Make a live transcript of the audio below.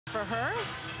for her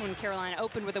when Carolina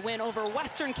opened with a win over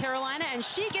Western Carolina, and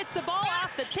she gets the ball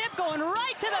off the tip, going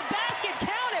right to the basket.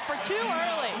 Count it for two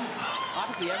early.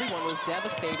 Obviously, everyone was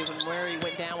devastated when Murray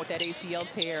went down with that ACL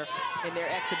tear in their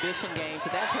exhibition game,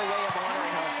 so that's her way of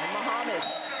honoring her. And Muhammad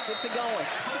gets it going.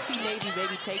 I see Navy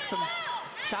maybe take some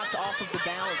shots off of the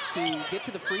balance to get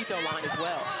to the free throw line as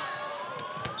well.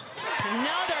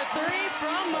 Another three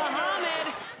from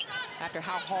Muhammad. After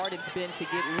how hard it's been to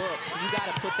get looks, you got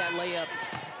to put that layup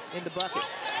in the bucket.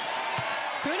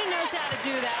 Koenen knows how to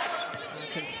do that.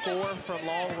 Can score from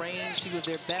long range. She was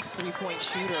their best three-point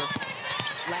shooter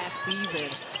last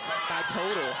season by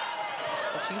total.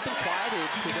 But she's been quieted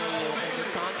today in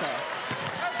this contest.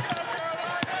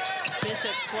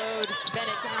 Bishop slowed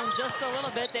Bennett down just a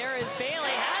little bit. There is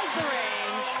Bailey, has the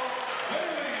range.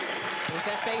 There's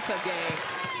that face-up game.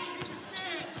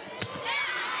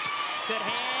 Good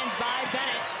hands by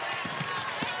Bennett.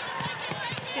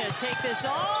 Gonna take this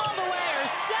all the way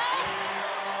herself.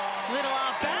 Little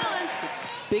off balance.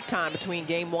 Big time between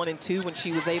game 1 and 2 when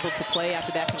she was able to play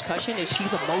after that concussion is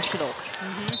she's emotional.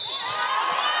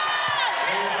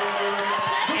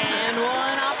 And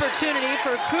one opportunity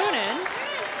for Koenen.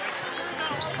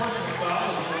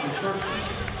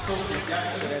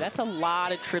 That's a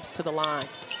lot of trips to the line.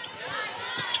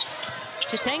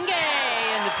 Chitenge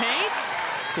in the paint.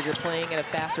 It's because you're playing at a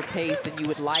faster pace than you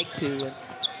would like to. And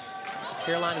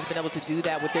Carolina's been able to do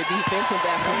that with their defensive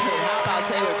effort. And how about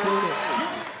Taylor Koenen?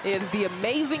 Is the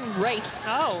amazing race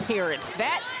appearance.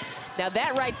 Now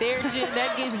that right there, Jen,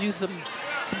 that gives you some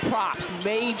props,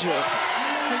 major.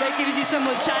 That gives you some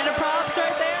China props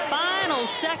right there. Final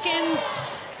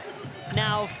seconds.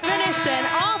 Now finished and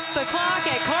off the clock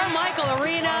at Carmichael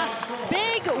Arena.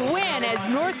 Big win as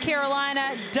North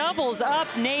Carolina doubles up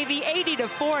Navy,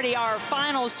 80-40, our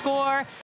final score.